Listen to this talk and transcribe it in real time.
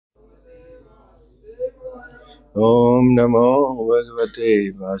Om Namo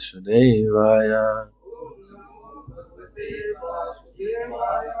Bhagavate Vasudevaya.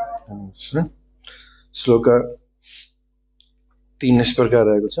 Shloka 3 इस प्रकार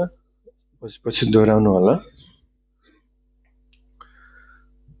रहेको छ, पछि दोहोऱ्याउनु होला।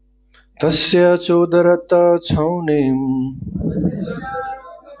 tasya coddharataḥ kṣauṇīṁ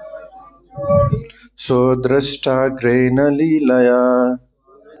sva-daṁṣṭrā-agreṇa līlayā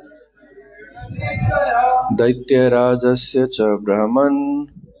daitya-rājasya ca brahman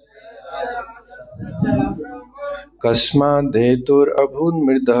kasmād dhetor abhūn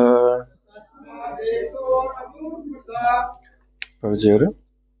mṛdhaḥ. Prabhuji,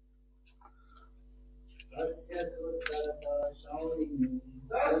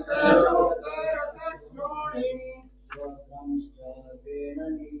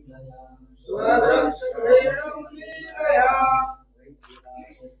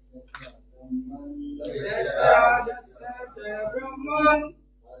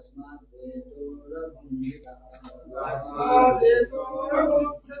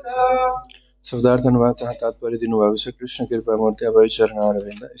 शब्दार्थ अनुवाद तथा तात्पर्य दिनुभएको छ। कृष्ण कृपा मूर्ति अभय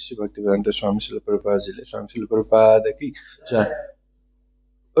चरणारविन्द श्री भक्तिवेदान्त स्वामी श्रील प्रभुपादजीले स्वामी श्रील प्रभुपादकी जय।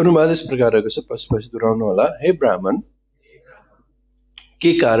 अनुवाद इस प्रकार रहेको छ, पछि दोहोऱ्याउनु होला। हे ब्राह्मण,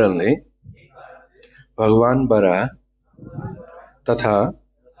 के कारणले भगवान बराह तथा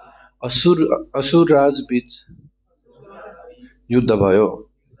असुर राज बीच युद्ध भयो,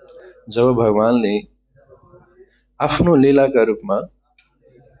 जब भगवानले आफ्नो लीलाका रूपमा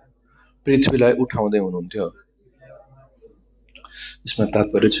पृथ्वीलाई उठाउँदै हुनुहुन्थ्यो। यसमा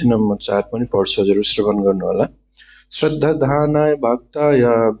तात्पर्य छैन, म 4 पनि पढ्छु, हजुरहरु श्रवण गर्नु होला। श्रद्धाधानाय भक्ताय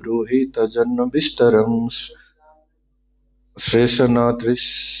ब्रूहित जन्म विस्तरं श्रेषन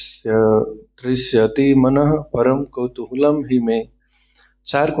तृष्यति मनः परम कौतूहलं हि मे।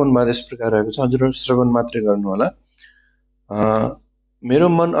 4 कोणमा यस प्रकार रहेको छ, हजुरहरु श्रवण मात्रै गर्नु होला। मेरो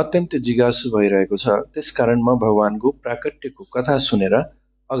मन अत्यन्तै जिज्ञासु भइरहेको छ, त्यसकारण म भगवानको प्राकट्यको कथा सुनेर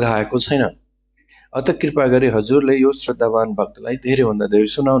अघाएको छैन। अत कृपा गरी हजुरले यो श्रद्धावान भक्तलाई धेरै भन्दा धेरै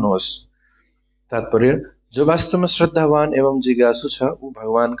सुनाउनुहोस्। तात्पर्य, जो वास्तवमा श्रद्धावान एवं जिज्ञासु छ, ऊ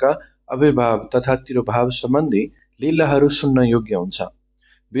भगवानका आविर्भाव तथा तिरोभाव सम्बन्धी लीलाहरू सुन्न योग्य हुन्छ।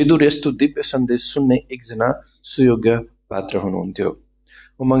 विदुर यस्तो दिव्य सन्देश सुन्ने एकजना सुयोग्य पात्र हुनुहुन्थ्यो।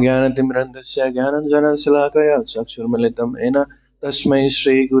 ओम ज्ञानतिमिरन्धस्य ज्ञानाञ्जनशलाकया चक्षुर्मिलितं येन तस्मै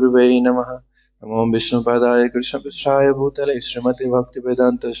श्री गुरुवे नमः। नमो विष्णुपादाय कृष्णपृष्ठाय भूतले श्रीमते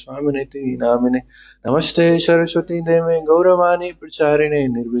भक्तिवेदान्त स्वामिनिति नामिने। नमस्ते सरस्वती देवे गौरवाणी प्रचारिणे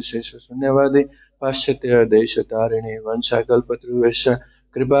निर्विशेष शून्यवादी पाश्चात्य देशतारिणे वंशाकल्पतरुभ्यश्च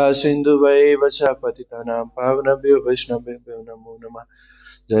कृपा सिन्धुभैव च पतितानां पावनेभ्यो वैष्णवेभ्यो नमो नमः।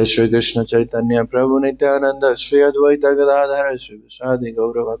 जय श्री कृष्ण चैतन्य प्रभु नित्यानंद श्री अद्वैत गदाधर श्रीवासादि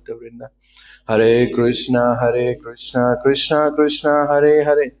गौरभक्तवृंद। हरे कृष्णा कृष्णा कृष्णा हरे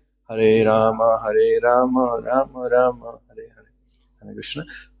हरे, हरे राम राम राम हरे हरे। हरे कृष्ण।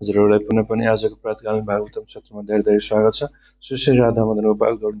 हजुरहरूलाई पुनः पनि आजको प्रातःकालीन भागवतम सत्रमा धेरै धेरै स्वागत छ। श्री श्री राधा मदन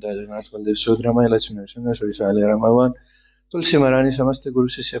गोपाल गौरदास जगन्नाथ बलदेव सुभद्रा लक्ष्मी नरसिंह श्री साई राम भगवान तुलसी महारानी समस्त गुरु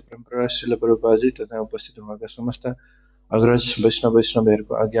शिष्य परम्परा श्रील प्रभुपादजी तथा उपस्थित हुनुभएका समस्त अग्रज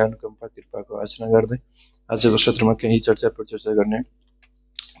वैष्णवहरूको आज्ञा अनुकम्पा कृपाको आचरण गर्दै आजको सत्रमा केही चर्चा परिचर्चा गर्ने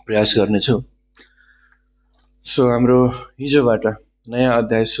प्रयास गर्नेछु। सो हाम्रो हिजोबाट नयाँ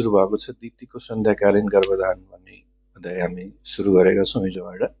अध्याय सुरु भएको छ। दितिको सन्ध्याकालीन गर्भधान भन्ने अध्याय हामी सुरु गरेका छौँ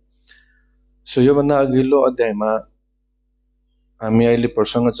हिजोबाट। सो योभन्दा अघिल्लो अध्यायमा हामी अहिले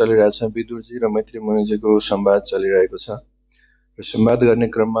प्रसङ्ग चलिरहेछ, विदुरजी र मैत्री मुनिजीको संवाद चलिरहेको छ र संवाद गर्ने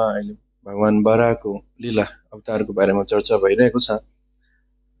क्रममा अहिले भगवान बराहको लीला अवतारको बारेमा चर्चा भइरहेको छ।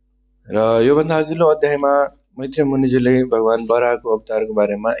 र योभन्दा अघिल्लो अध्यायमा मैत्री मुनिजीले भगवान बराहको अवतारको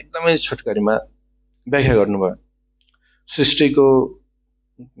बारेमा एकदमै छोटकरीमा व्याख्या गर्नुभयो। सृष्टिको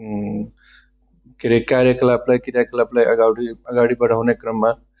क्रियाकलापलाई अगाडि बढाउने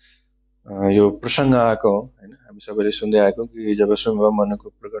क्रममा यो प्रसङ्ग आएको हो हैन। हामी सबैले सुन्दै आएको कि जब शुम्भ मनुको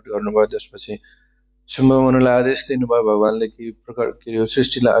प्रकट गर्नुभयो, त्यसपछि शुम्भ मनुलाई आदेश दिनुभयो भगवानले कि यो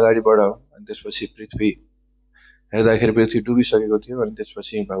सृष्टिलाई अगाडि बढाऊ। अनि त्यसपछि पृथ्वी हेर्दाखेरि पृथ्वी डुबिसकेको थियो। अनि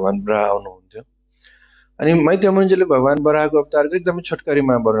त्यसपछि भगवान बराह आउनुहुन्थ्यो। अनि मैत्री मुनिजीले भगवान बराहको अवतारको एकदमै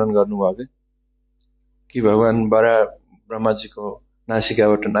छोटकरीमा वर्णन गर्नुभयो कि भगवान बराह ब्रह्माजीको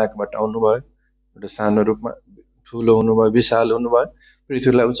नासिकाबाट नाकबाट आउनुभयो, एउटा सानो रूपमा ठुलो हुनुभयो, विशाल हुनुभयो,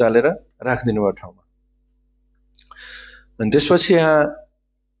 पृथ्वीलाई उचालेर राखिदिनु भयो ठाउँमा। अनि त्यसपछि यहाँ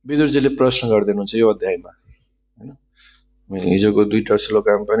विदुरजीले प्रश्न गरिदिनुहुन्छ यो अध्यायमा हैन। हिजोको 2टा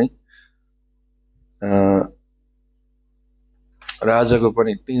श्लोकमा पनि राजाको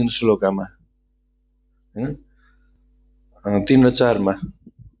पनि 3 श्लोकमा हैन, 3 र 4 मा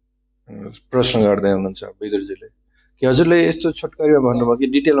प्रश्न गर्दै हुनुहुन्छ विदुरजीले कि हजुरले यस्तो छोटकरीमा भन्नुभयो कि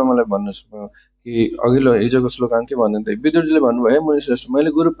डिटेलमा मलाई भन्नुहोस् कि अघिल्लो हिजोको श्लोकमा के भन्नुहुन्थ्यो विदुरजीले भन्नुभयो हे मुनि श्रेष्ठ मैले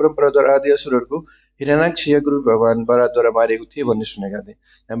गुरु परम्पराद्वारा आदि असुरहरूको हिरण्याक्ष गुरु भगवान बराद्वारा मारेको थिएँ भन्ने सुनेका थिएँ।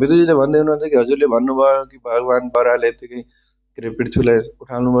 यहाँ विदुरजीले भन्दै हुनुहुन्छ कि हजुरले भन्नुभयो कि भगवान बराले यतिकै के अरे पृथ्वीलाई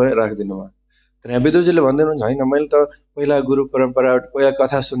उठाउनु भयो राखिदिनु भयो। तर यहाँ विदुरजीले भन्दै हुनुहुन्छ होइन मैले त पहिला गुरु परम्परा पहिला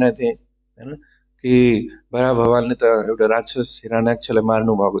कथा सुनेको थिएँ होइन कि बरा भगवानले त एउटा राक्षस हिरण्याक्षलाई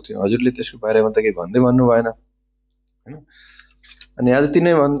मार्नु भएको थियो हजुरले त्यसको बारेमा त केही भन्दै भन्नु भएन हैन। अनि आज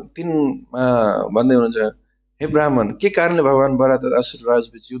तिनमा भन्दै हुनुहुन्छ हे ब्राह्मण के कारणले भगवान बरा तथा असुर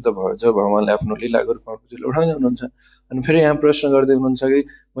राजबीच युद्ध भयो जब भगवानले आफ्नो लीलाको रूपमा पृथ्वीलाई उठाउँदै हुनुहुन्छ। अनि फेरि यहाँ प्रश्न गर्दै हुनुहुन्छ कि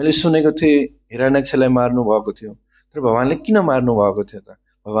मैले सुनेको थिएँ हिरण्याक्षलाई मार्नु भएको थियो तर भगवानले किन मार्नु भएको थियो त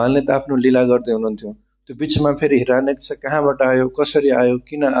भगवानले त आफ्नो लीला गर्दै हुनुहुन्थ्यो त्यो बिचमा फेरि हिरण्याक्ष कहाँबाट आयो कसरी आयो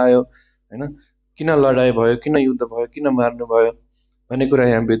किन आयो हैन किन लडाई भयो किन युद्ध भयो किन मार्नु भयो भन्ने कुरा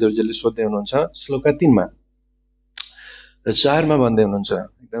यहाँ विदुरजीले सोध्दै हुनुहुन्छ श्लोक 3 मा र 4 मा भन्दै हुनुहुन्छ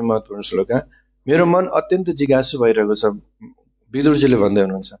एकदम महत्त्वपूर्ण श्लोक मेरो मन अत्यन्त जिज्ञासु भइरहेको छ विदुरजीले भन्दै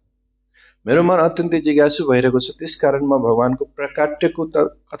हुनुहुन्छ मेरो मन अत्यन्तै जिज्ञासु भइरहेको छ त्यसकारण म भगवानको प्रकाट्यको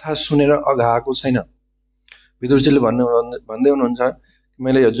कथा सुनेर अघाएको छैन। विदुरजीले भन्दै हुनुहुन्छ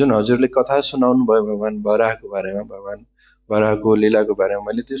मैले जुन हजुरले कथा सुनाउनु भयो भगवान बराहको बारेमा भगवान बराहको लीलाको बारेमा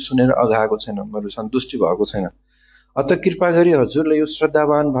मैले त्यो सुनेर अघाएको छैन मेरो सन्तुष्टि भएको छैन। अत कृपा गरी हजुरले यो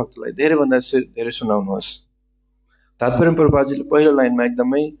श्रद्धावान भक्तलाई धेरै भन्दा धेरै सुनाउनुहोस्। तात्पर्य प्रभुजीले पहिलो लाइनमा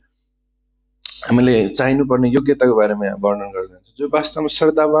एकदमै हामीले चाहिनुपर्ने योग्यताको बारेमा यहाँ वर्णन गर्नुहुन्छ जो वास्तवमा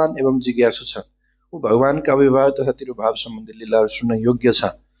श्रद्धावान एवं जिज्ञासु छ ऊ भगवानका अविभाव तथा तिरुभाव सम्बन्धी लीलाहरू सुन्न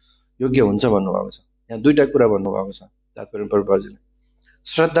योग्य हुन्छ भन्नुभएको छ। यहाँ दुईटा कुरा भन्नुभएको छ तात्पर्य प्रभुजीले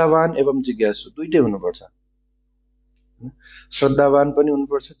श्रद्धावान एवं जिज्ञासु दुईटै हुनुपर्छ श्रद्धावान पनि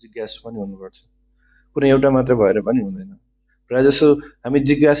हुनुपर्छ जिज्ञासु पनि हुनुपर्छ कुनै एउटा मात्र भएर पनि हुँदैन। प्रायः जसो हामी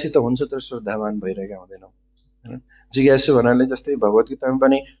जिज्ञासु त हुन्छ तर श्रद्धावान भइरहेका हुँदैनौँ हैन। जिज्ञासु भन्नाले जस्तै भगवद्गीतामा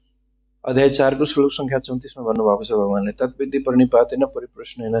पनि अध्याय 4 को श्लोक संख्या 34 मा भन्नुभएको छ भगवानले तद्विद्धि परिनिपातेन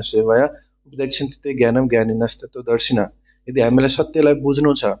परिप्रश्नेन सेवया उपदेक्षन्ते ज्ञानम ज्ञानिनस्तत्त्वदर्शिना। यदि हामीलाई सत्यलाई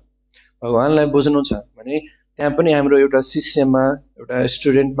बुझ्नु छ भगवानलाई बुझ्नु छ भने त्यहाँ पनि हाम्रो एउटा शिष्यमा एउटा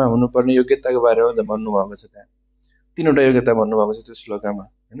स्टुडेन्टमा हुनुपर्ने योग्यताको बारेमा भन्नुभएको छ। त्यहाँ तीनवटा योग्यता भन्नुभएको छ त्यो श्लोकमा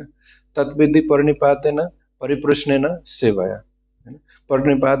हैन। तद्विद्धि परिनिपातेन परिप्रश्नेन सेवया हैन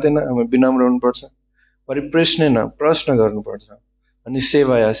परिनिपातेन हामी विनम्र हुनुपर्छ परिप्रश्नेन प्रश्न गर्नुपर्छ अनि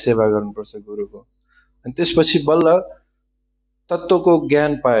सेवा गर्नुपर्छ गुरुको। अनि त्यसपछि बल्ल तत्त्वको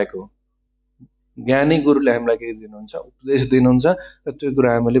ज्ञान पाएको ज्ञानी गुरुले हामीलाई के दिनुहुन्छ उपदेश दिनुहुन्छ र त्यो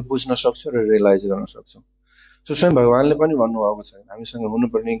कुरा हामीले बुझ्न सक्छौं र रियलाइज गर्न सक्छौं। सो स्वयं भगवानले पनि भन्नुभएको छ हामीसँग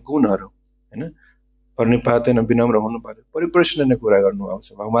हुनुपर्ने गुणहरू हैन परिनिपातेन विनम्र हुनु पर्यो परिप्रश्नेन कुरा गर्नुभएको छ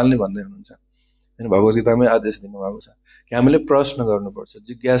भगवानले भन्दै हुनुहुन्छ हैन। भगवद्गीतामै आदेश दिनुभएको छ कि हामीले प्रश्न गर्नुपर्छ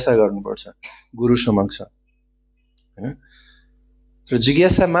जिज्ञासा गर्नुपर्छ गुरु समक्ष हैन। र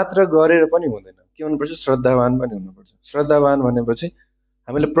जिज्ञासा मात्र गरेर पनि हुँदैन के हुनुपर्छ श्रद्धावान पनि हुनुपर्छ। श्रद्धावान भनेपछि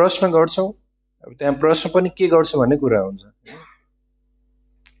हामीले प्रश्न गर्छौं अब त्यहाँ प्रश्न पनि के गर्छ भन्ने कुरा हुन्छ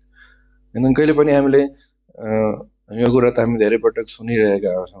हैन। कहिले पनि हामीले यो कुरा त हामी धेरै पटक सुन्दै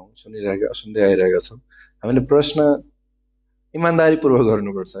आइरहेका छौं हामीले प्रश्न इमानदारीपूर्वक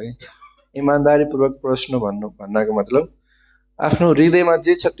गर्नुपर्छ है। इमानदारीपूर्वक प्रश्न भन्नको मतलब आफ्नो हृदयमा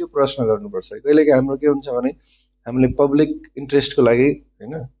जे छ त्यो प्रश्न गर्नुपर्छ। कहिलेकाहीँ हाम्रो के हुन्छ भने हामीले पब्लिक इन्ट्रेस्टको लागि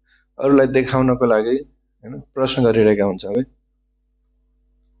हैन अरूलाई देखाउनको लागि हैन प्रश्न गरिरहेका हुन्छ है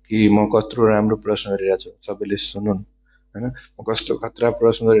कि म कत्रो राम्रो प्रश्न गरिरहेको छु सबैले सुनुन् हैन म कस्तो खतरा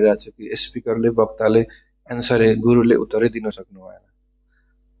प्रश्न गरिरहेको छु कि स्पिकरले वक्ताले आन्सर गुरुले उत्तरै दिन सक्नु भएन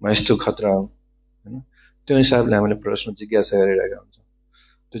म यस्तो खतरा हो हैन। त्यो हिसाबले हामीले प्रश्न जिज्ञासा गरिरहेका हुन्छौँ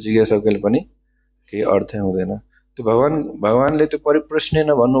त्यो जिज्ञासा कहिले पनि केही अर्थै हुँदैन। त्यो भगवानले त्यो परिप्रश्नेन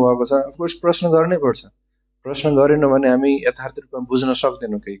भन्नुभएको छ अफकोर्स प्रश्न गर्नै पर्छ प्रश्न गरेन भने हामी यथार्थ रूपमा बुझ्न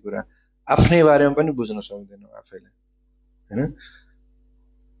सक्दैनौँ केही कुरा आफ्नै बारेमा पनि बुझ्न सक्दैनौँ आफैले हैन।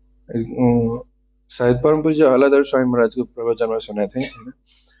 सायद परम पूज्य हलाधर स्वामी महाराजको प्रवचनमा सुनेको थिएँ हैन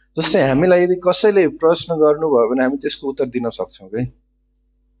जस्तै हामीलाई यदि कसैले प्रश्न गर्नुभयो भने हामी त्यसको उत्तर दिन सक्छौँ है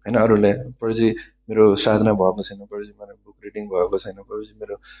हैन। अरूले प्रभुजी मेरो साधना भएको छैन प्रभुजी मेरो बुक रिडिङ भएको छैन प्रभुजी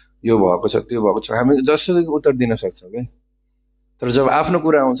मेरो यो भएको छ त्यो भएको छ हामी जसरी उत्तर दिन सक्छौँ है। तर जब आफ्नो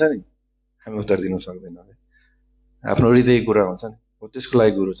कुरा आउँछ नि हामी उत्तर दिन सक्दैनौँ है। आफ्नो हृदय कुरा हुन्छ नि हो त्यसको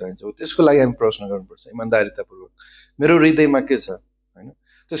लागि गुरु चाहिन्छ हो त्यसको लागि हामी प्रश्न गर्नुपर्छ इमानदारीतापूर्वक मेरो हृदयमा के छ हैन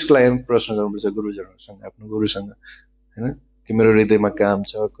त्यसको लागि हामी प्रश्न गर्नुपर्छ गुरुजनहरूसँग आफ्नो गुरुसँग हैन कि मेरो हृदयमा काम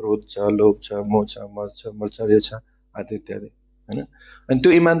छ क्रोध छ लोभ छ मोह छ मद छ मत्सर्य छ आदि इत्यादि हैन। अनि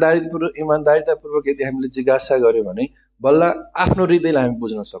त्यो इमानदारीतापूर्वक यदि हामीले जिज्ञासा गर्यो भने बल्ल आफ्नो हृदयलाई हामी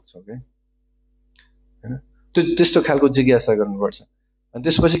बुझ्न सक्छौँ के हैन। त्यो त्यस्तो खालको जिज्ञासा गर्नुपर्छ अनि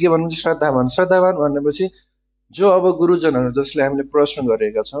त्यसपछि के भन्नुहुन्छ श्रद्धावान श्रद्धावान भनेपछि जो अब गुरुजनहरू जसले हामीले प्रश्न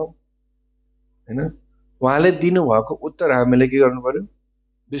गरेका छौं हैन उहाँले दिनु भएको उत्तर हामीले के गर्नु पर्यो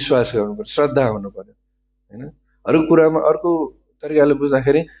विश्वास गर्नु पर्यो श्रद्धा हुनु पर्यो हैन अरु कुरामा अर्को तरिकाले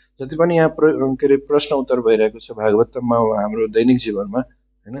बुझ्दाखेरि जति पनि यहाँ के रे प्रश्न उत्तर भइरहेको छ भागवतममा हाम्रो दैनिक जीवनमा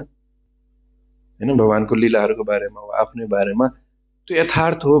हैन भगवानको लीलाहरूको बारेमा आफ्नै बारेमा त्यो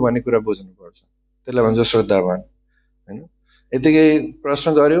यथार्थ हो भन्ने कुरा बुझ्नु पर्छ त्यसलाई भन्छ श्रद्धावान हैन यतिकै प्रश्न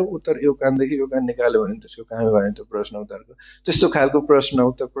गर्यो उत्तर यो कानदेखि यो कान निकाल्यो भने त्यसको कामै भने त्यो प्रश्न उत्तरको त्यस्तो खालको प्रश्न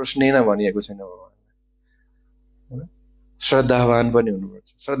उत्तर प्रश्नै नै भनिएको छैन भगवानले श्रद्धावान पनि हुनुपर्छ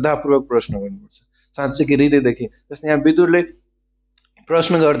श्रद्धापूर्वक प्रश्न गर्नुपर्छ साँच्चै कि हृदयदेखि जस्तै यहाँ विदुरले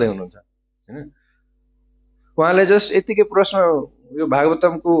प्रश्न गर्दै हुनुहुन्छ हैन उहाँले जस्ट यतिकै प्रश्न यो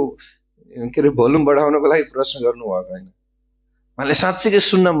भागवतमको के रे भोल्युम बढाउनको लागि प्रश्न गर्नु भएको हैन उहाँले साँच्चै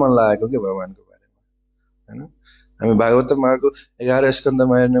सुन्न मन लागेको के भगवानको बारेमा हैन हामी भागवतमको 11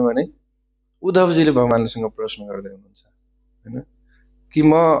 स्कन्धमा हेर्ने भने उद्धवजीले भगवानसँग प्रश्न गर्दै हुनुहुन्छ हैन कि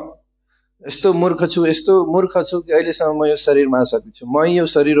म यस्तो मूर्ख छु कि अहिलेसम्म म यो शरीरमा आसक्ति छु म यो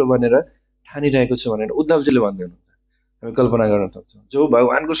शरीर हो भनेर ठानिरहेको छु भनेर उद्धवजीले भन्दै हुनुहुन्छ हामी कल्पना गर्न सक्छौं जो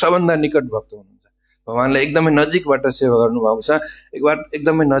भगवानको सबभन्दा निकट भक्त हुनुहुन्छ भगवानले एकदमै नजिकबाट सेवा गर्नुभएको छ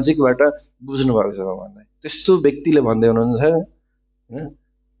एकदमै नजिकबाट बुझ्नु भएको छ भगवानलाई त्यस्तो व्यक्तिले भन्दै हुनुहुन्छ हैन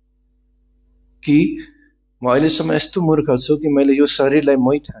कि म अहिलेसम्म यस्तो मूर्ख छु कि मैले यो शरीरलाई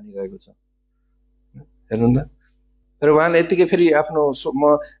मै ठानिरहेको छु हेर्नु न तर उहाँले यतिकै फेरि आफ्नो म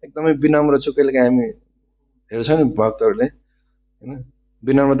एकदमै विनम्र छु कहिलेकाहीँ हामी हेर्छौं नि भक्तहरूले हैन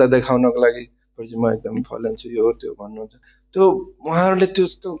विनम्रता देखाउनको लागि पछि म एकदमै फलन छु यो त्यो भन्नुहुन्छ त्यो उहाँहरूले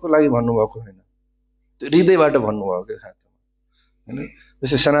त्यस्तोको लागि भन्नुभएको हैन त्यो हृदयबाट भन्नुभएको के खातामा हैन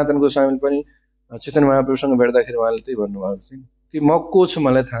जस्तै सनातन गोस्वामीले पनि चैतन्य महाप्रभुसँग भेट्दाखेरि उहाँले त्यही भन्नुभएको छ कि म को छु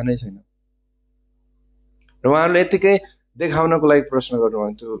मलाई थाहा नै छैन र उहाँहरूले यतिकै देखाउनको लागि प्रश्न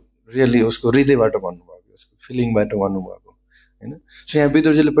गर्नुभयो त्यो रियली उसको हृदयबाट भन्नुभएको उसको फिलिङबाट भन्नुभएको हैन सो यहाँ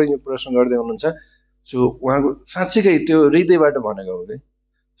विदुरजीले पनि यो प्रश्न गर्दै हुनुहुन्छ सो उहाँको साँच्चै त्यो हृदयबाट भनेको हो के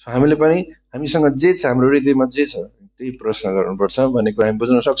सो हामीले पनि हामीसँग जे छ हाम्रो हृदयमा जे छ त्यही प्रश्न गर्नुपर्छ भन्ने कुरा हामी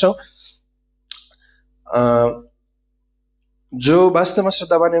बुझ्न सक्छौं जो वास्तवमा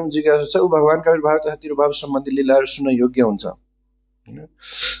श्रद्धावान एवं जिज्ञासु छ उ भगवानका आविर्भाव तथा तिरुभाव सम्बन्धी लीलाहरू सुन्न योग्य हुन्छ हैन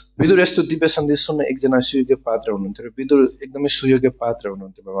विदुर यस्तो दिव्य सन्देश सुन्न एकजना सुयोग्य पात्र हुनुहुन्थ्यो र विदुर एकदमै सुयोग्य पात्र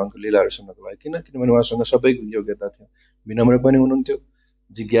हुनुहुन्थ्यो भगवानको लीलाहरू सुन्नको लागि किनभने उहाँसँग सबै योग्यता थियो विनम्र पनि हुनुहुन्थ्यो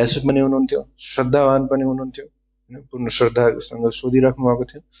जिज्ञासु पनि हुनुहुन्थ्यो श्रद्धावान पनि हुनुहुन्थ्यो हैन पूर्ण श्रद्धासँग सोधिराख्नु भएको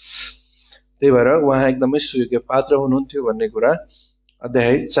थियो त्यही भएर उहाँ एकदमै सुयोग्य पात्र हुनुहुन्थ्यो भन्ने कुरा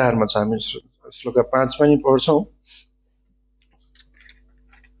अध्याय 4 मा छ हामी श्लोक 5 पनि पढ्छौं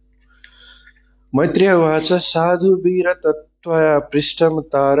मैत्रेय उवाच साधु वीर त्वया पृष्ठम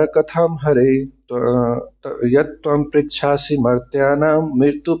तारकथां हरे यत्त्वं पृच्छासि मर्त्यानां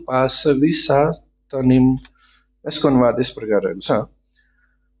मृत्युपाशविषातनिम् यसको अनुवाद यस प्रकारको छ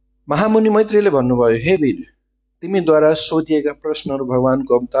महामुनि मैत्रेयले भन्नुभयो हे वीर तिमीद्वारा सोधिएका प्रश्नहरू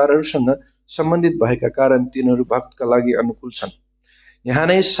भगवानको अवतारहरूसँग सम्बन्धित भएका कारण तिनीहरू भक्तका लागि अनुकूल छन् यहाँ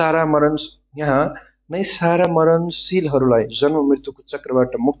नै सारा मरणशीलहरूलाई जन्म मृत्युको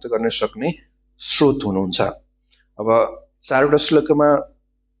चक्रबाट मुक्त गर्न सक्ने स्रोत हुनुहुन्छ अब 4वटा श्लोकमा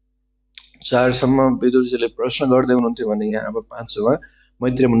 4 सम्म विदुरजीले प्रश्न गर्दै हुनुहुन्थ्यो भने यहाँ अब 5मा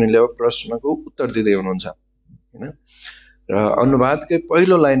मैत्रेय मुनिले अब प्रश्नको उत्तर दिँदै हुनुहुन्छ हैन र अनुवादकै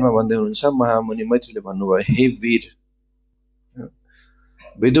पहिलो लाइनमा भन्दै हुनुहुन्छ महामुनि मैत्रेयले भन्नुभयो हे वीर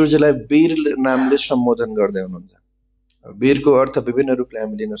विदुरजीलाई वीर नामले सम्बोधन गर्दै हुनुहुन्छ वीरको अर्थ विभिन्न रूपले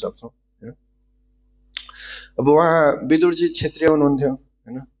हामी लिन सक्छौं हैन अब उहाँ विदुरजी क्षत्रिय हुनुहुन्थ्यो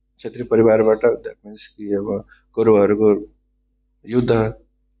हैन क्षत्रिय परिवारबाट द्याट मिन्स कि अब कौरवहरूको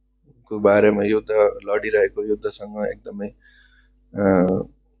युद्धको बारेमा युद्ध लडिरहेको युद्धसँग एकदमै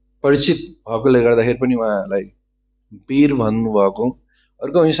परिचित भएकोले गर्दाखेरि पनि उहाँलाई वीर भन्नुभएको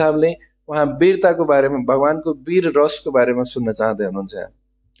अर्को हिसाबले उहाँ वीरताको बारेमा भगवानको वीर रसको बारेमा सुन्न चाहदै हुनुहुन्छ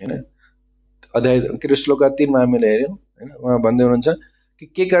हैन अध्याय के श्लोक 3 मा हामीले हेर्यौं हैन उहाँ भन्दै हुनुहुन्छ कि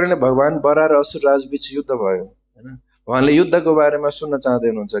के कारणले भगवान बरा र असुर राजबीच युद्ध भयो हैन उहाँले युद्धको बारेमा सुन्न चाहदै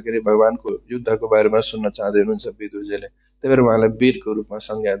हुनुहुन्छ के भगवानको युद्धको बारेमा सुन्न चाहदै हुनुहुन्छ विदुरजीले त्यही भएर उहाँलाई वीरको रूपमा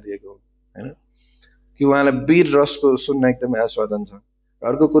संज्ञा दिएको हैन कि उहाँलाई वीर रसको सुन्न एकदमै आस्वादन छ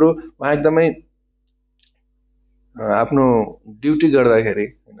अर्को कुरो उहाँ एकदमै आफ्नो ड्युटी गर्दाखेरि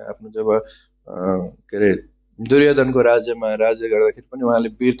हैन आफ्नो जब के रे दुर्योधनको राज्यमा राज्य गर्दाखेरि पनि उहाँले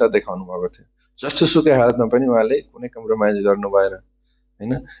वीरता देखाउनु भएको थियो जस्तो सुकै हालतमा पनि उहाँले कुनै कम्प्रोमाइज गर्नु भएन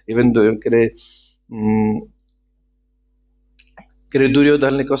हैन इभन के रे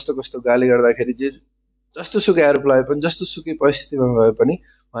दुर्योधनले कस्तो कस्तो गाली गर्दाखेरि जे जस्तो सुकै आरोप लगाए पनि जस्तो सुकै परिस्थितिमा भए पनि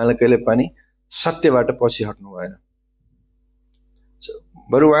उहाँले कहिले पनि सत्यबाट पछि हट्नु भएन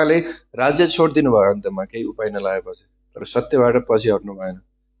बरु उहाँले राज्य छोडिदिनु भयो अन्तमा केही उपाय नलागेपछि, तर सत्यबाट पछि हट्नु भएन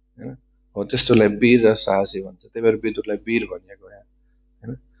हैन। हो त्यस्तोलाई वीर र साहसी भन्छ। त्यही भएर विदुरलाई वीर भनिएको यहाँ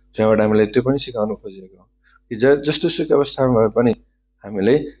हैन। जहाँबाट हामीले त्यो पनि सिकाउन खोजेको हो कि जस्तो सुकै अवस्थामा भए पनि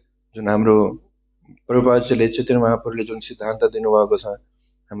हामीले जुन हाम्रो प्रभुपादजीले चैतन्य महाप्रभुले जुन सिद्धान्त दिनुभएको छ,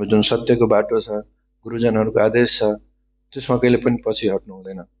 हाम्रो जुन सत्यको बाटो छ, गुरुजनहरूको आदेश छ, त्यसमा कहिले पनि पछि हट्नु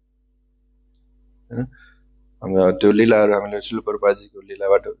हुँदैन हैन। हामी त्यो लीलाहरू हामीले श्रील प्रभुपादजीको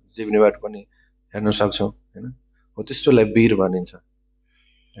लीलाबाट जीवनीबाट पनि हेर्न सक्छौं हैन। हो त्यस्तोलाई वीर भनिन्छ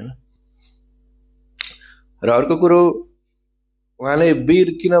हैन। र अर्को कुरो उहाँले वीर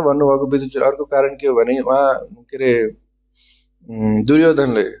किन भन्नुभएको विदुरजी, अर्को कारण के हो भने उहाँ के रे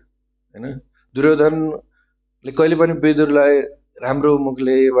दुर्योधनले हैन, दुर्योधनले कहिले पनि विदुरलाई राम्रो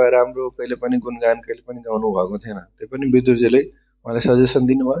मुखले वा राम्रो कहिले पनि गुणगान कहिले पनि गाउनु भएको थिएन। त्यो पनि विदुरजीले उहाँले सजेसन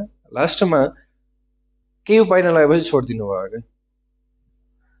दिनुभयो। लास्टमा केही उपाय नलागेपछि छोडिदिनु भयो के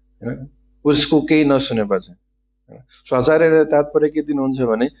हैन, उसको केही नसुनेपछि। सो आचार्यले तात्पर्य के दिनुहुन्छ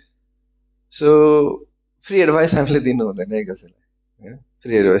भने सो फ्री एडभाइस हामीले दिनु हुँदैन है कसैलाई हैन।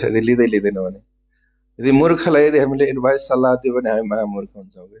 फ्री एडभाइस यदि लिँदैन भने, यदि मूर्खलाई यदि हामीले एडभाइस सल्लाह दियो भने हामी महामूर्ख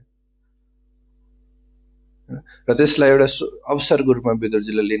हुन्छौँ के। र त्यसलाई एउटा अवसरको रूपमा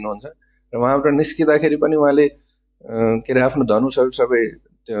विदुरजीले लिनुहुन्छ। र उहाँबाट निस्किँदाखेरि पनि उहाँले के अरे आफ्नो धनुषहरू सबै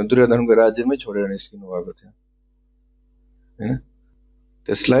त्यो दुर्योधनको राज्यमै छोडेर निस्किनु भएको थियो हैन।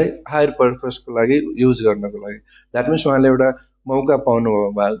 त्यसलाई हायर पर्पसको लागि युज गर्नको लागि, द्याट मिन्स उहाँले एउटा मौका पाउनु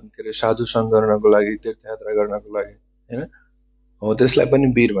भयो के अरे साधु सङ्ग गर्नको लागि, तीर्थयात्रा गर्नको लागि हैन। हो त्यसलाई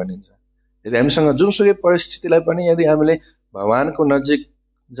पनि वीर भनिन्छ। यदि हामीसँग जुनसुकै परिस्थितिलाई पनि यदि हामीले भगवानको नजिक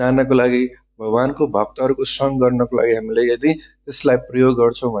जानको लागि, भगवानको भक्तहरूको सङ्ग गर्नको लागि हामीले यदि त्यसलाई प्रयोग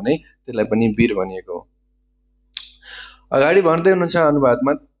गर्छौं भने त्यसलाई पनि वीर भनिएको हो। अगाडि भन्दै हुनुहुन्छ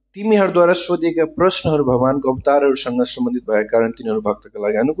अनुवादमा, तिमीहरूद्वारा सोधिएका प्रश्नहरू भगवानको अवतारहरूसँग सम्बन्धित भएका कारण तिनीहरू भक्तका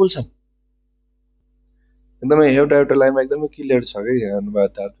लागि अनुकूल छन्। एकदमै एउटा लाइनमा एकदमै क्लियर छ कि यहाँ अनुवाद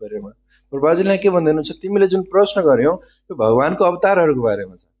तात्पर्यमा। प्रभुपादजीले के भन्दै हुनुहुन्छ, तिमीले जुन प्रश्न गर्यौ त्यो भगवानको अवतारहरूको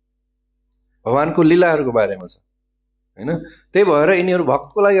बारेमा छ, भगवानको लीलाहरूको बारेमा छ हैन। त्यही भएर यिनीहरू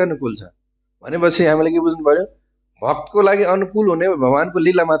भक्तको लागि अनुकूल छ भनेपछि हामीले के बुझ्नु पर्यो, भक्तको लागि अनुकूल हुने भगवानको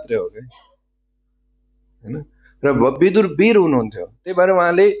लीला मात्रै हो के हैन। र विदुर वीर हुनुहुन्थ्यो, त्यही भएर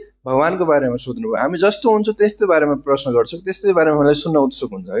उहाँले भगवानको बारेमा सोध्नुभयो। हामी जस्तो हुन्छ त्यस्तै बारेमा प्रश्न गर्छौँ, त्यस्तै बारेमा हामीलाई सुन्न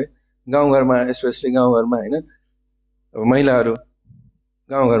उत्सुक हुन्छ है। गाउँघरमा स्पेसली गाउँघरमा हैन, महिलाहरू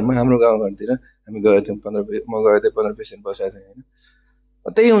गाउँघरमा, हाम्रो गाउँघरतिर हामी गएको थियौँ, म गएको थिएँ 15-20 बसेको थिएँ हैन।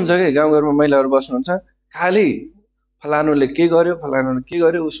 त्यही हुन्छ कि गाउँघरमा महिलाहरू बस्नुहुन्छ, खालि फलानुले के गर्यो, फलानुले के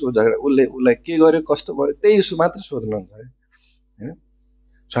गर्यो, उसको झगडा, उसलाई के गर्यो, कस्तो भयो, त्यही मात्र सोध्नुहुन्छ है हैन।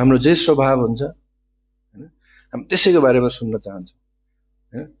 सो हाम्रो जे स्वभाव हुन्छ हैन, हामी त्यसैको बारेमा सुन्न चाहन्छौँ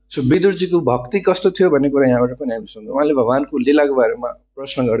हैन। सो विदुरजीको भक्ति कस्तो थियो भन्ने कुरा यहाँबाट पनि हामी सुन्छौँ। उहाँले भगवानको लीलाको बारेमा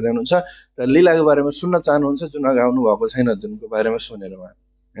प्रश्न गर्दै हुनुहुन्छ र लीलाको बारेमा सुन्न चाहनुहुन्छ, जुन अघि आउनु भएको छैन, जुनको बारेमा सुनेर उहाँ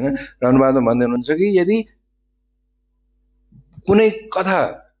हैन। र अनुवादमा भन्दै हुनुहुन्छ कि यदि कुनै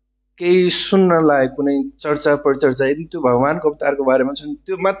कथा केही सुन्न लायक, कुनै चर्चा परिचर्चा यदि त्यो भगवानको अवतारको बारेमा छ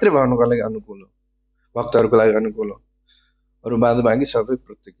त्यो मात्रै भन्नुको लागि अनुकूल हो, भक्तहरूको लागि अनुकूल हो। अरू बाँकी सबै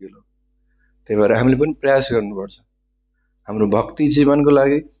प्रतिकूल हो। त्यही भएर हामीले पनि प्रयास गर्नुपर्छ हाम्रो भक्ति जीवनको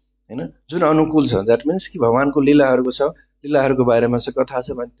लागि हैन, जुन अनुकूल छ। द्याट मिन्स कि भगवानको लीलाहरूको छ, लीलाहरूको बारेमा छ, कथा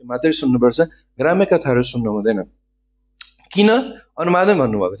छ भने त्यो मात्रै सुन्नुपर्छ, ग्राम्य कथाहरू सुन्नु हुँदैन। किन अनुवादमै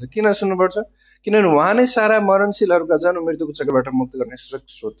भन्नुभएको छ किन सुन्नुपर्छ, किनभने उहाँ नै सारा मरणशीलहरूका जन्म मृत्युको चक्रबाट मुक्त गर्ने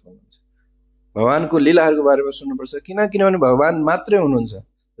स्रोत हुनुहुन्छ। भगवानको लीलाहरूको बारेमा सुन्नुपर्छ। किनभने भगवान मात्रै हुनुहुन्छ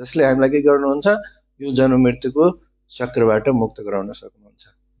जसले हामीलाई के गर्नुहुन्छ, यो जन्म मृत्युको चक्रबाट मुक्त गराउन सक्नुहुन्छ,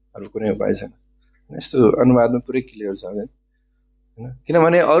 अरू कुनै उपाय छैन। यस्तो अनुवादमा पुरै क्लियर छ हैन।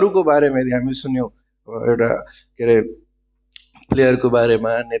 किनभने अरूको बारेमा यदि हामी सुन्यौं, एउटा के अरे प्लेयरको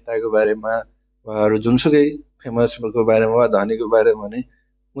बारेमा, नेताको बारेमा वा अरू जुनसुकै फेमसको बारेमा वा धनीको बारेमा भने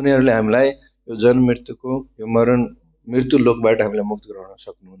उनीहरूले हामीलाई यो जन्म मृत्युको, यो मरण मृत्यु लोकबाट हामीलाई मुक्त गराउन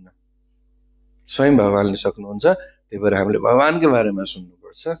सक्नुहुन्न, स्वयं भगवानले सक्नुहुन्छ। त्यही भएर हामीले भगवानकै बारेमा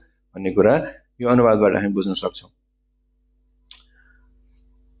सुन्नुपर्छ भन्ने कुरा यो अनुवादबाट हामी बुझ्न सक्छौं।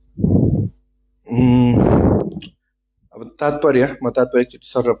 अब तात्पर्य म एकचोटि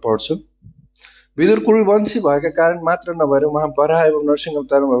सर पढ्छु। विदुर कुरुवंशी भएका कारण मात्र नभएर उहाँ बराह एवं नरसिंह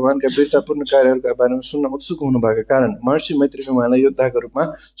अवतारमा भगवानका वीरतापूर्ण कार्यहरूका बारेमा सुन्न उत्सुक हुनुभएका कारण महर्षि मैत्रेयले उहाँलाई योद्धाको रूपमा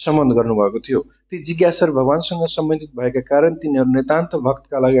सम्बोधन गर्नुभएको थियो। ती जिज्ञासाहरू भगवानसँग सम्बन्धित भएका कारण तिनीहरू नितान्त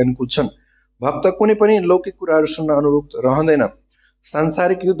भक्तका लागि अनुकूल छन्। भक्त कुनै पनि लौकिक कुराहरू सुन्न अनुरूप रहँदैन।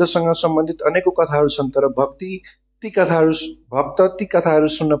 सांसारिक युद्धसँग सम्बन्धित अनेकौं कथाहरू छन्, तर भक्ति ती कथाहरू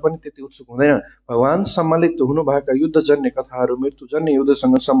सुन्न पनि त्यति उत्सुक हुँदैन। भगवान सम्मिलित हुनुभएका युद्धजन्य कथाहरू मृत्युजन्य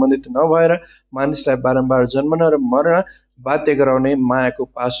युद्धसँग सम्बन्धित नभएर मानिसलाई बारम्बार जन्मन र मर्न बाध्य गराउने मायाको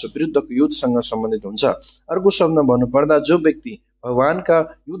पाश र विरुद्धको युद्धसँग सम्बन्धित हुन्छ। अर्को शब्दमा भन्नुपर्दा जो व्यक्ति भगवानका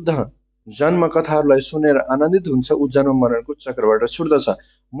युद्ध जन्म कथाहरूलाई सुनेर आनन्दित हुन्छ ऊ जन्म मरणको चक्रबाट छुट्दछ।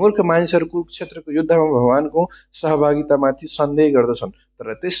 मूर्ख मानिसहरू कुरुक्षेत्रको युद्धमा भगवानको सहभागितामाथि सन्देह गर्दछन्,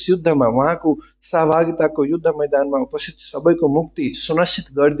 तर त्यस युद्धमा उहाँको सहभागिताको युद्ध मैदानमा उपस्थित सबैको मुक्ति सुनिश्चित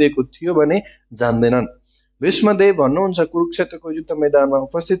गरिदिएको थियो भने जान्दैनन्। भीष्मदेव भन्नुहुन्छ, कुरुक्षेत्रको युद्ध मैदानमा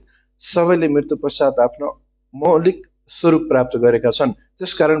उपस्थित सबैले मृत्यु पश्चात आफ्नो मौलिक स्वरूप प्राप्त गरेका छन्।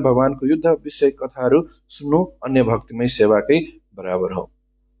 त्यसकारण भगवानको युद्ध विषय कथाहरू सुन्नु अन्य भक्तिमय सेवाकै बराबर हो।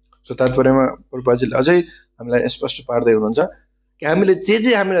 सो तात्पर्यमा प्रभुपादजीले अझै हामीलाई स्पष्ट पार्दै हुनुहुन्छ कि हामीले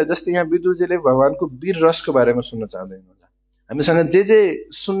जे हामीलाई, जस्तै यहाँ विदुरजीले भगवानको वीर रसको बारेमा सुन्न चाहँदै हुनुहुन्छ, हामीसँग जे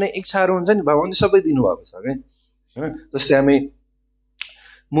सुन्ने इच्छाहरू हुन्छ नि भगवानले सबै दिनुभएको छ कि हैन। जस्तै हामी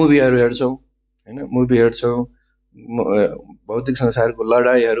मुभीहरू हेर्छौँ हैन, मुभी हेर्छौँ, भौतिक संसारको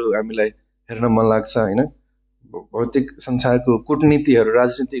लडाइँहरू हामीलाई हेर्न मन लाग्छ हैन, भौतिक संसारको कूटनीतिहरू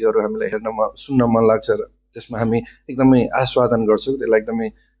राजनीतिहरू हामीलाई सुन्न मन लाग्छ र त्यसमा हामी एकदमै आस्वादन गर्छौँ, त्यसलाई एकदमै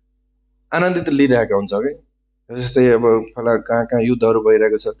आनन्दित लिइरहेका हुन्छ कि। जस्तै अब फला कहाँ युद्धहरू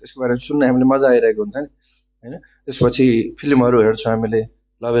भइरहेको छ त्यसको बारेमा सुन्न हामीले मजा आइरहेको हुन्छ नि हैन। त्यसपछि फिल्महरू हेर्छौँ, हामीले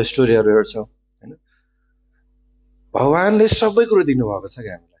लभ स्टोरीहरू हेर्छौँ हैन। भगवानले सबै कुरो दिनुभएको छ कि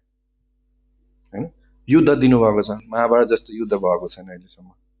हामीलाई हैन। युद्ध दिनुभएको छ, महाभारत जस्तो युद्ध भएको छैन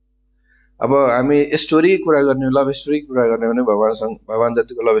अहिलेसम्म। अब हामी स्टोरी कुरा गर्ने, लभ स्टोरी कुरा गर्ने भने भगवान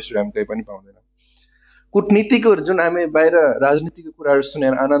जतिको लभ स्टोरी हामी कहीँ पनि पाउँदैनौँ। कूटनीतिको जुन हामी बाहिर राजनीतिको कुराहरू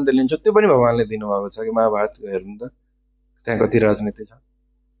सुनेर आनन्द लिन्छौँ त्यो पनि भगवानले दिनुभएको छ कि। महाभारत हेर्नु त त्यहाँ कति राजनीति छ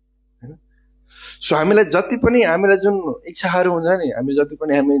हैन। सो हामीलाई जति पनि हामीलाई जुन इच्छाहरू हुन्छ नि,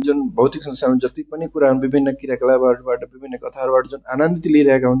 हामी जुन भौतिक संसारमा जति पनि कुराहरू विभिन्न क्रियाकलापबाट विभिन्न कथाहरूबाट जुन आनन्दित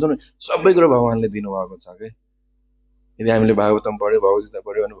लिइरहेका हुन्छौँ नि सबै कुरो भगवानले दिनुभएको छ कि। यदि हामीले भागवतम पढ्यो, भगवद्गीता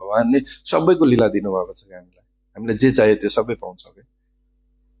पढ्यो भने भगवानले सबैको लीला दिनुभएको छ कि हामीलाई। हामीले जे चाहियो त्यो सबै पाउँछौँ कि।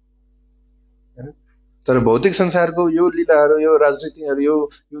 तर भौतिक संसारको यो लीलाहरू, यो राजनीतिहरू, यो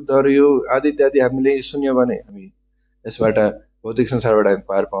युद्धहरू, यो आदि इत्यादि हामीले सुन्यो भने हामी यसबाट भौतिक संसारबाट हामी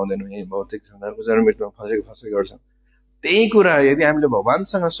पार पाउँदैनौँ। यही भौतिक संसारको जन्म मृत्युमा फँसेको गर्छौँ। त्यही कुरा यदि हामीले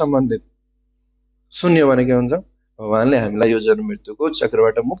भगवानसँग सम्बन्धित सुन्यो भने के हुन्छ, भगवानले हामीलाई यो जन्म मृत्युको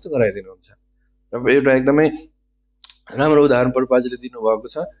चक्रबाट मुक्त गराइदिनुहुन्छ। र एउटा एकदमै राम्रो उदाहरण प्रभुपादजीले दिनुभएको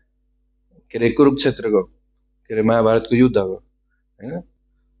छ के अरे कुरुक्षेत्रको के अरे महाभारतको युद्धको हैन।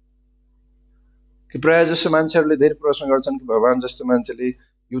 कि प्रायः जस्तो मान्छेहरूले धेरै प्रश्न गर्छन् कि भगवान जस्तो मान्छेले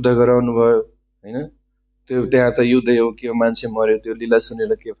युद्ध गराउनु भयो हैन, त्यो त्यहाँ त युद्धै हो कि मान्छे मर्यो, त्यो लीला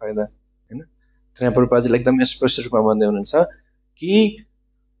सुनेर के फाइदा हैन। त्यहाँ प्रभुपादजीले एकदम स्पष्ट रूपमा भन्दै हुनुहुन्छ कि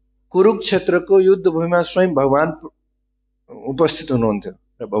कुरुक्षेत्रको युद्ध भूमिमा स्वयं भगवान उपस्थित हुनुहुन्थ्यो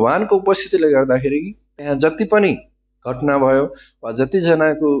र भगवानको उपस्थितिले गर्दाखेरि त्यहाँ जति पनि घटना भयो वा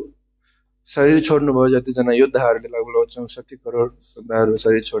जतिजनाको शरीर छोड्नुभयो, जतिजना योद्धाहरूले लगभग 64 करोड योद्धाहरू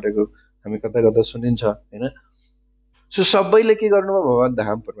शरीर छोडेको हामी कता कता सुनिन्छ हैन। सो सबैले के गर्नुभयो, भगवान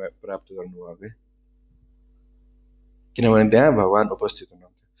धाम प्राप्त गर्नुभयो कि। किनभने त्यहाँ भगवान उपस्थित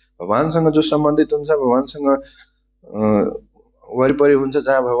हुनुहुन्थ्यो। भगवानसँग जो सम्बन्धित हुन्छ, भगवानसँग वरिपरि हुन्छ,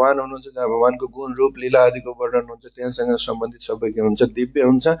 जहाँ भगवान हुनुहुन्छ, जहाँ भगवानको गुण रूप लीला आदिको वर्णन हुन्छ, त्यहाँसँग सम्बन्धित सबै के हुन्छ, दिव्य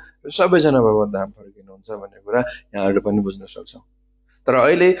हुन्छ र सबैजना भगवान धाम फर्किनुहुन्छ भन्ने कुरा यहाँहरू पनि बुझ्न सक्छौँ। तर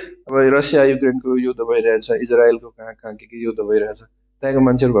अहिले अब रसिया युक्रेनको युद्ध भइरहेछ, इजरायलको कहाँ के युद्ध भइरहेछ, त्यहाँको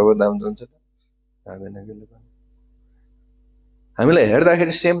मान्छेहरू भगवान धाम जान्छ त जाँदैन। हामीलाई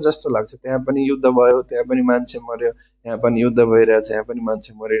हेर्दाखेरि सेम जस्तो लाग्छ, त्यहाँ पनि युद्ध भयो, त्यहाँ पनि मान्छे मर्यो, यहाँ पनि युद्ध भइरहेछ, यहाँ पनि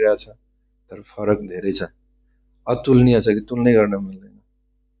मान्छे मरिरहेछ, तर फरक धेरै छ, अतुलनीय छ कि तुलनै गर्न मिल्दैन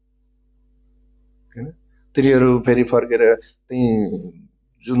हैन। तिनीहरू फेरि फर्केर त्यही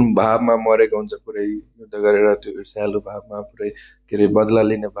जुन भावमा मरेको हुन्छ पुरै युद्ध गरेर, त्यो ईर्ष्यालु भावमा, पुरै के अरे बदला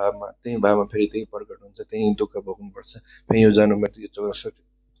लिने भावमा, त्यही भावमा फेरि त्यही प्रकट हुन्छ, त्यही दुःख भोग्नुपर्छ, फेरि यो जन्म मृत्यु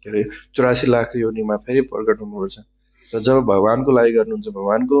 84 लाख योनिमा फेरि प्रकट हुनुपर्छ। र जब भगवानको लागि गर्नुहुन्छ,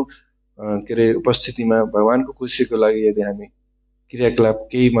 भगवानको के अरे उपस्थितिमा, भगवानको खुसीको लागि यदि हामी क्रियाकलाप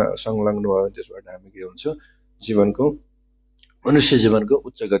केहीमा संलग्न भयो त्यसबाट हामी के हुन्छौँ, जीवनको मनुष्य जीवनको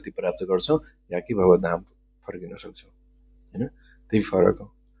उच्च गति प्राप्त गर्छौँ या कि भगवत धाम फर्किन सक्छौँ हैन। त्यही फरक हो,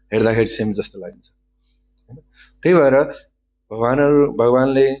 हेर्दाखेरि सेम जस्तो लाग्छ हैन। त्यही भएर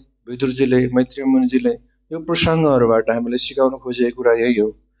भगवानले, विदुरजीले, मैत्री मुनिजीले यो प्रसङ्गहरूबाट हामीले सिकाउन खोजेको कुरा यही हो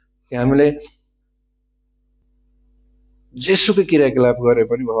कि हामीले जेसुकै क्रियाकलाप गरे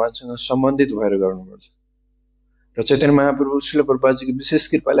पनि भगवानसँग सम्बन्धित भएर गर्नुपर्छ। र चैतन्य महाप्रभु श्रील प्रभुपादजीको विशेष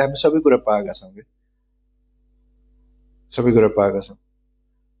कृपाले हामी सबै कुरा पाएका छौँ कि, सबै कुरा पाएका छौँ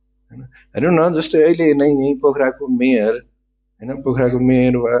हैन हेर्नु न जस्तै अहिले नै यही पोखराको मेयर हैन पोखराको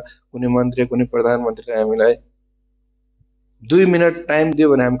मेयर वा कुनै मन्त्री कुनै प्रधानमन्त्रीले हामीलाई 2 मिनेट टाइम दियो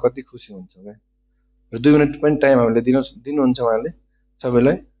भने हामी कति खुसी हुन्छौं के र 2 मिनेट पनि टाइम हामीले दिनुहुन्छ उहाँले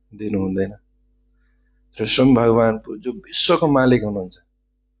सबैलाई दिनु हुँदैन र स्वयं भगवान जो विश्वको मालिक हुनुहुन्छ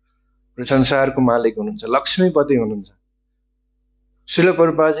र संसारको मालिक हुनुहुन्छ लक्ष्मीपति हुनुहुन्छ श्रील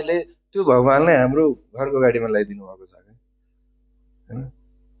प्रभुपादजीले त्यो भगवानलाई हाम्रो घरको गाडीमा ल्याइदिनु भएको छ हैन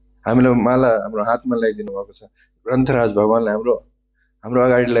हामीलाई माला हाम्रो हातमा ल्याइदिनु भएको छ ग्रन्थराज भगवानले हाम्रो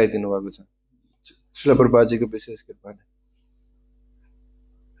अगाडि ल्याइदिनु भएको छ श्रील प्रभुपादजीको विशेष कृपाले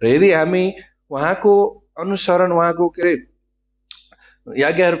र यदि हामी उहाँको अनुसरण उहाँको के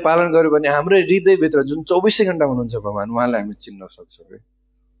याज्ञाहरु पालन गर्यो भने हाम्रो हृदय भित्र जुन 24 घण्टा हुनुहुन्छ भगवान उहाँलाई हामी चिन्न सक्छौं के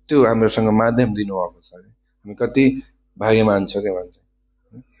त्यो हामीसँग माध्यम दिनु भएको छ के हामी कति भाग्यमान छौं के भन्छ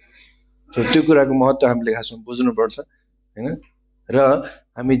त्यो कुराको महत्त्व हामीले खासमा बुझ्नु पर्छ हैन र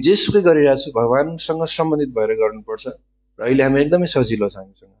हामी जेसुकै गरिरहेछौं भगवानसँग सम्बन्धित भएर गर्नुपर्छ र अहिले हामी एकदमै सजिलो छ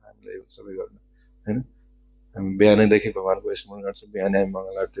हामीसँग हामीले सबै गर्न हैन हामी बिहानैदेखि भगवानको स्मरण गर्छौं बिहानै हामी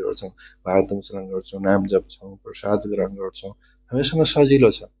मङ्गल आरती गर्छौं भागवतम श्रवण गर्छौं नाम जप्छौं प्रसाद ग्रहण गर्छौं हामीसँग सजिलो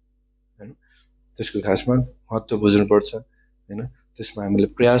छ हैन त्यसको खासमा महत्त्व बुझ्नु पर्छ हैन त्यसमा हामीले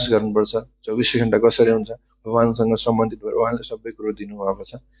प्रयास गर्नुपर्छ 24 घण्टा कसरी हुन्छ भगवानसँग सम्बन्धित भएर उहाँले सबै कुरो दिनु भएको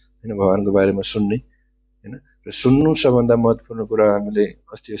छ हैन भगवानको बारेमा सुन्ने हैन र सुन्नु सबभन्दा महत्त्वपूर्ण कुरा हामीले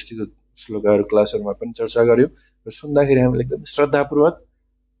अस्तिको श्लोकहरु क्लासहरुमा पनि चर्चा गर्यौं र सुन्दाखेरि हामीले एकदम श्रद्धापूर्वक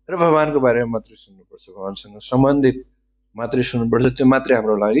र भगवानको बारेमा मात्रै सुन्नुपर्छ भगवानसँग सम्बन्धित मात्रै सुन्नुपर्छ त्यो मात्रै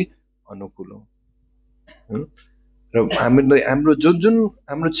हाम्रो लागि अनुकूल हो र हाम्रो जुन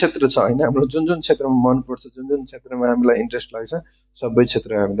हाम्रो क्षेत्र छ हैन हाम्रो जुन क्षेत्रमा मन पर्छ जुन क्षेत्रमा हामीलाई इन्ट्रेस्ट लाग्छ सबै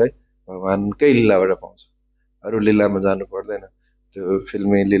क्षेत्र हामीलाई भगवानकै लीलाबाट पाउँछ अरु लीलामा जानु पर्दैन त्यो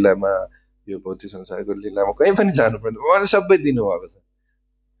फिल्मी लीलामा यो भौतिक संसारको लीलामा कहीँ पनि जानु पर्दैन भगवानले सबै दिनु भएको छ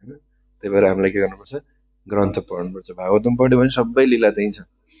हैन त्यही भएर हामीले के गर्नुपर्छ ग्रन्थ पढ्नुपर्छ भागवतम पढ्यो भने सबै लीला त्यही छ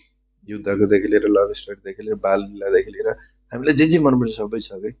युद्धको देखि लिएर लभ स्टोरी देखि लिएर बाल लीला देखि लिएर हामीले जे मन पर्छ सबै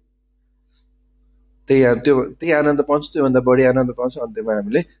छ के त्यही आनन्द पाउँछ त्यो भन्दा बढी आनन्द पाउँछ अन्त्यमा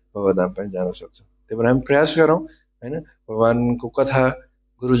हामीले भगवतधाम पनि जान सक्छौं त्यही भएर हामी प्रयास गरौं हैन भगवानको कथा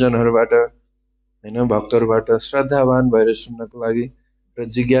गुरुजनहरुबाट हैन भक्तहरुबाट श्रद्धावान भएर सुन्नको लागि र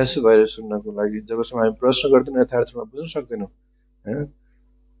जिज्ञासु भएर सुन्नको लागि जबसम्म हामी प्रश्न गर्दैनौं यथार्थमा बुझ्न सक्दैनौं हैन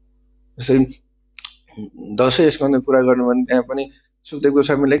त्यसै दशै स्कन्द पूरा गर्नु भने त्यहाँ पनि सुखदेव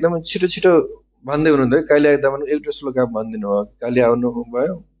गोस्वामीले एकदमै छिटो भन्दै हुनुहुन्थ्यो कहिले आइदा भने एउटा श्लोक भन्दिनु हो कहिले आउनु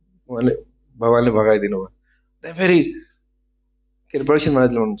भयो उहाँले भगवानले भगाइदिनु भयो त्यहाँ फेरि के परीक्षित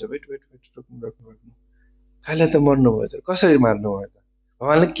महाराजले भन्नुहुन्छ वेट रोक्नु कहिले त मर्नु भयो त कसरी मार्नु भयो त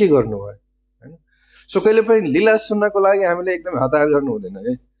भगवानले के गर्नु भयो हैन सो कहिले पनि लीला सुन्नको लागि हामीले एकदम हतार गर्नु हुँदैन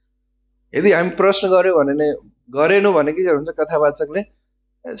के यदि हामी प्रश्न गर्यो भने गरेनौं भने के हुन्छ कथावाचकले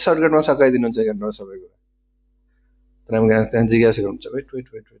सर्टकटमा सकाइदिनुहुन्छ गर्नु सबै कुरा तर हामी त्यहाँ जिज्ञासा गर्नुहुन्छ वेट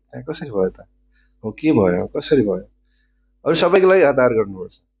त्यहाँ कसरी भयो त हो के भयो कसरी भयो अरु सबैको लागि हतार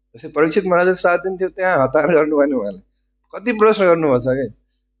गर्नुपर्छ त्यसै परीक्षित महाराजले 7 दिन थियो त्यहाँ हतार गर्नु भएन उहाँले कति प्रश्न गर्नुभएको छ के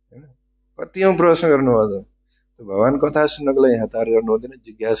हैन कतिौं प्रश्न गर्नुभएको छ भगवान कथा सुन्नको लागि हतार गर्नु हुँदैन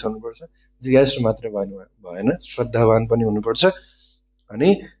जिज्ञासा हुनुपर्छ जिज्ञासु मात्र भएन श्रद्धावान पनि हुनुपर्छ अनि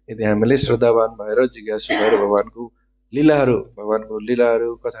यदि हामीले श्रद्धावान भएर जिज्ञासु भएर भगवानको लीलाहरू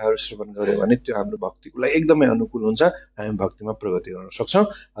कथाहरू श्रवण गर्यो भने त्यो हाम्रो भक्तिको लागि एकदमै अनुकूल हुन्छ हामी भक्तिमा प्रगति गर्न सक्छौं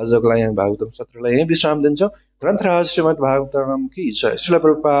आजको लागि हामी भागवतम सत्रलाई यही विश्राम दिन्छौं ग्रन्थराज श्रीमद् भागवतम की जय श्रील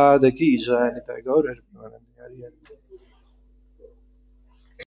प्रभुपाद की जय निताई गौर हरि